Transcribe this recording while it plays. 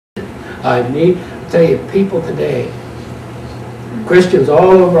I tell you, people today, Christians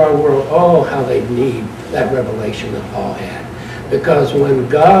all over our world, oh, how they need that revelation that Paul had. Because when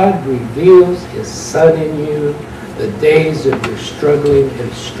God reveals His Son in you, the days of your struggling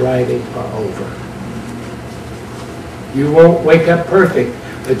and striving are over. You won't wake up perfect,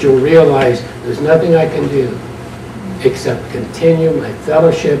 but you'll realize there's nothing I can do except continue my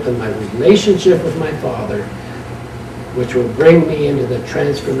fellowship and my relationship with my Father, which will bring me into the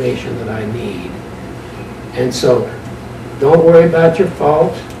transformation that I need. And so, don't worry about your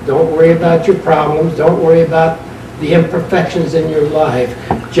faults. Don't worry about your problems. Don't worry about the imperfections in your life.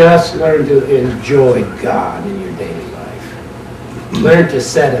 Just learn to enjoy God in your daily life. Learn to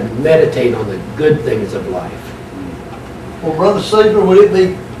sit and meditate on the good things of life. Well, Brother Sigler, would it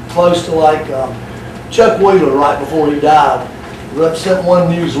be close to like Chuck Wheeler, right before he died, sent one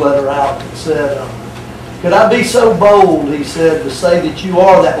newsletter out that said, could I be so bold, he said, to say that you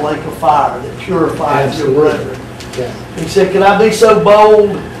are that lake of fire that purifies your brethren? Yeah. He said, could I be so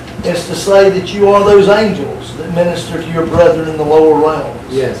bold as to say that you are those angels that minister to your brethren in the lower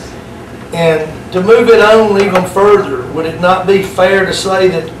realms? Yes. And to move it on even further, would it not be fair to say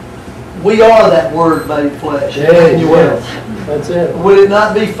that we are that Word made flesh? Yes. That's it. Would it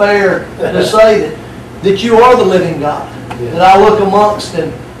not be fair to say that you are the living God? Yes. That I look amongst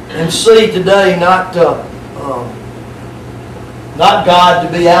and see today not God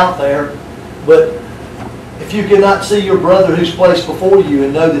to be out there, but if you cannot see your brother who's placed before you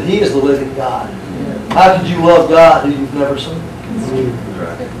and know that He is the living God, how could you love God who you've never seen?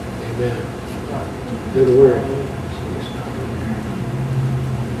 Right. Amen. Good word.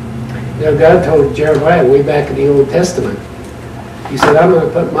 Now God told Jeremiah way back in the Old Testament, He said, I'm going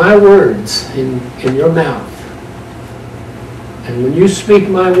to put my words in your mouth. And when you speak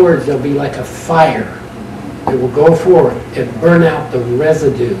my words, they'll be like a fire. It will go forth and burn out the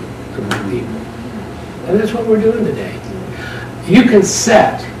residue of my people. And that's what we're doing today. You can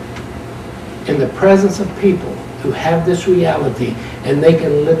sit in the presence of people who have this reality, and they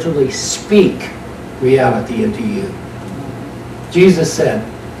can literally speak reality into you. Jesus said,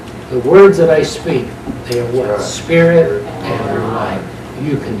 the words that I speak, they are what? Spirit and life.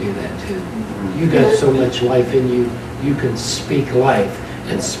 You can do that too. You got so much life in you, you can speak life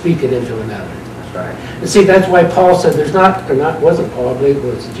and speak it into another. Right. And see, that's why Paul said there's wasn't Paul, I believe it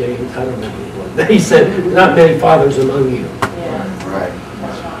was James, I don't remember who it was. He said, not many fathers among you. Yeah. Right.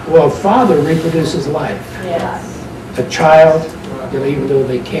 Well, a father reproduces life. Yes. A child, even though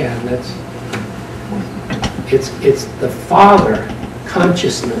they can, it's the father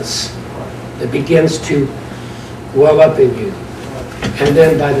consciousness that begins to well up in you. And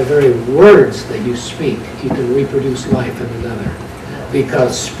then by the very words that you speak, you can reproduce life in another.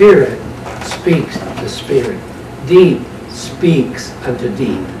 Because spirit speaks to spirit. Deep speaks unto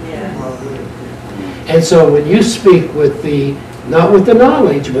deep. Yes. And so when you speak with not with the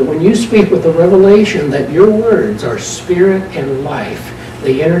knowledge, but when you speak with the revelation that your words are spirit and life,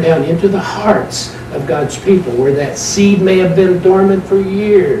 they enter down into the hearts of God's people where that seed may have been dormant for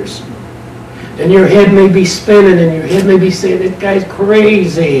years. And your head may be spinning and your head may be saying, that guy's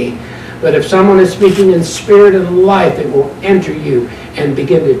crazy. But if someone is speaking in spirit and life, it will enter you and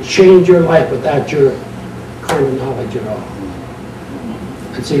begin to change your life without your carnal knowledge at all.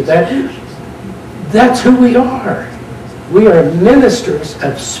 And see, that's who we are. We are ministers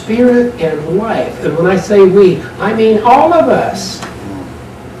of spirit and life. And when I say we, I mean all of us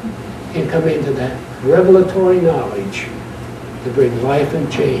can come into that revelatory knowledge to bring life and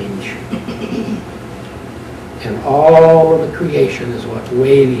change. And all of the creation is what?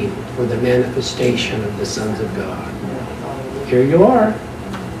 Waiting for the manifestation of the sons of God. Here you are.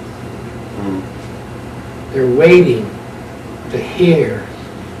 They're waiting to hear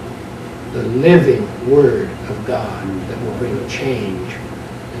the living Word of God that will bring change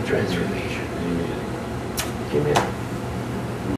and transformation. Amen.